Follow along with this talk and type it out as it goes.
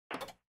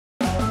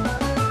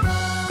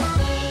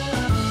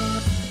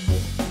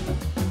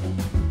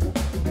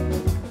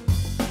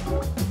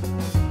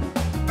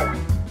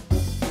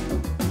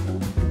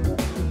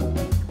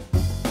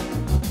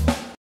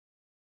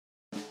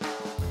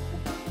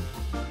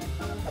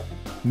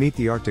Meet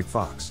the Arctic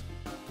fox.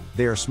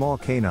 They are small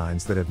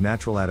canines that have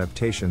natural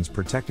adaptations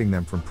protecting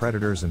them from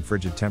predators and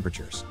frigid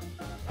temperatures.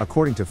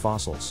 According to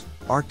fossils,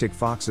 Arctic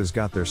foxes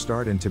got their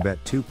start in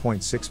Tibet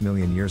 2.6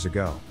 million years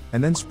ago,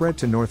 and then spread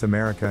to North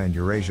America and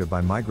Eurasia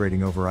by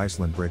migrating over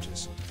Iceland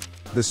bridges.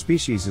 The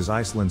species is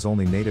Iceland's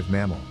only native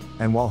mammal,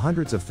 and while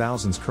hundreds of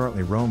thousands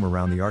currently roam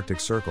around the Arctic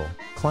Circle,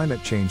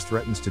 climate change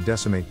threatens to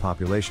decimate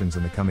populations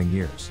in the coming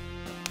years.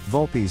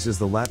 Vulpes is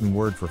the Latin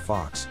word for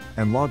fox,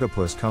 and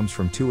logopus comes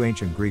from two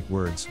ancient Greek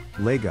words,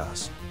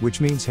 lagos, which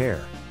means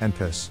hare, and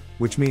pus,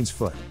 which means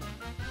foot.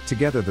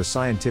 Together the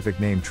scientific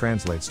name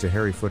translates to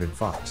hairy-footed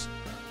fox.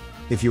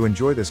 If you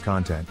enjoy this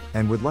content,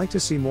 and would like to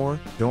see more,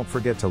 don't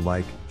forget to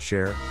like,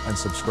 share, and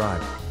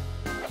subscribe.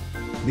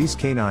 These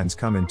canines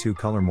come in two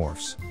color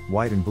morphs,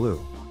 white and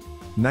blue.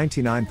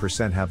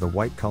 99% have the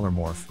white color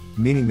morph,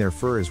 meaning their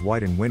fur is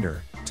white in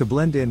winter, to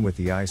blend in with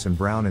the ice, and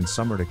brown in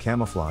summer to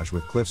camouflage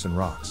with cliffs and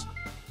rocks.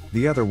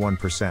 The other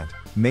 1%,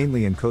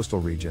 mainly in coastal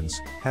regions,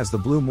 has the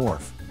blue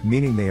morph,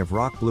 meaning they have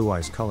rock blue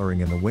ice coloring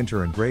in the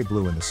winter and gray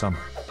blue in the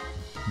summer.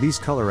 These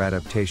color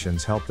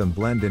adaptations help them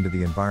blend into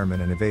the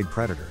environment and evade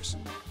predators.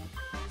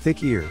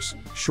 Thick ears,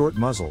 short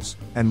muzzles,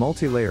 and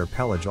multi-layer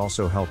pelage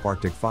also help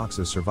Arctic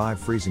foxes survive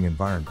freezing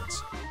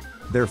environments.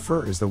 Their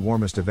fur is the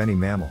warmest of any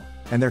mammal,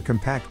 and their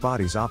compact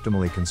bodies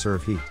optimally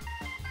conserve heat.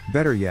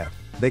 Better yet,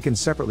 they can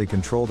separately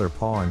control their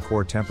paw and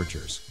core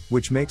temperatures,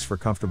 which makes for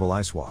comfortable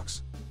ice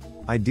walks.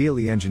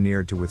 Ideally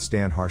engineered to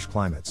withstand harsh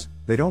climates,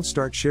 they don't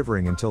start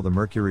shivering until the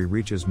mercury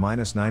reaches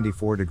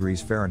 -94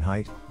 degrees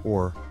Fahrenheit,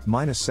 or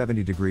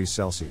 -70 degrees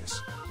Celsius.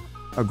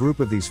 A group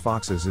of these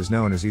foxes is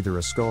known as either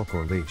a skulk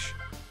or leash.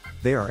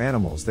 They are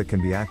animals that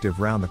can be active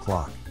round the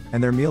clock,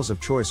 and their meals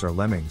of choice are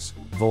lemmings,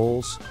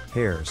 voles,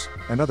 hares,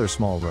 and other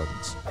small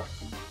rodents.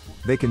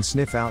 They can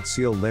sniff out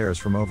sealed lairs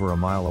from over a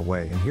mile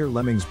away and hear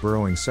lemmings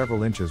burrowing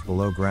several inches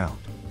below ground.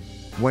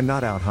 When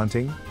not out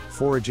hunting,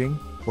 foraging,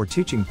 or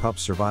teaching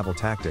pups survival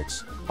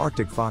tactics,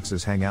 Arctic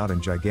foxes hang out in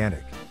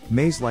gigantic,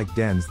 maze-like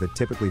dens that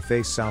typically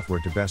face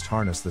southward to best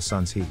harness the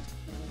sun's heat.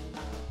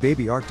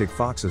 Baby Arctic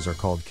foxes are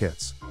called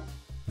kits.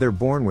 They're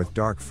born with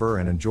dark fur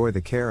and enjoy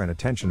the care and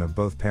attention of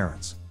both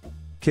parents.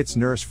 Kits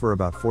nurse for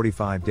about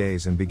 45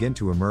 days and begin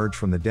to emerge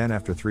from the den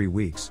after 3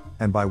 weeks,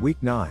 and by week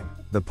 9,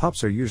 the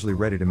pups are usually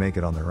ready to make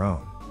it on their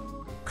own.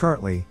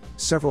 Currently,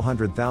 several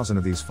hundred thousand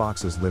of these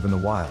foxes live in the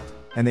wild,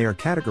 and they are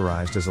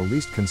categorized as a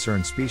least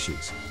concerned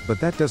species, but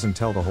that doesn't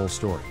tell the whole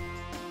story.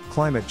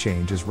 Climate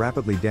change is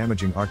rapidly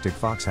damaging Arctic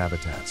fox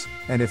habitats,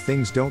 and if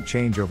things don't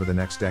change over the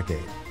next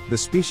decade, the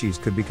species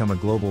could become a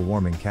global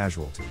warming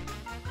casualty.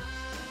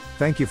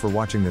 Thank you for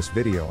watching this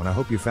video, and I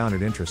hope you found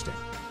it interesting.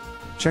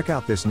 Check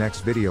out this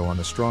next video on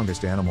the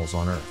strongest animals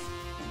on Earth.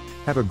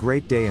 Have a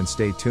great day and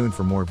stay tuned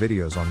for more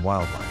videos on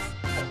wildlife.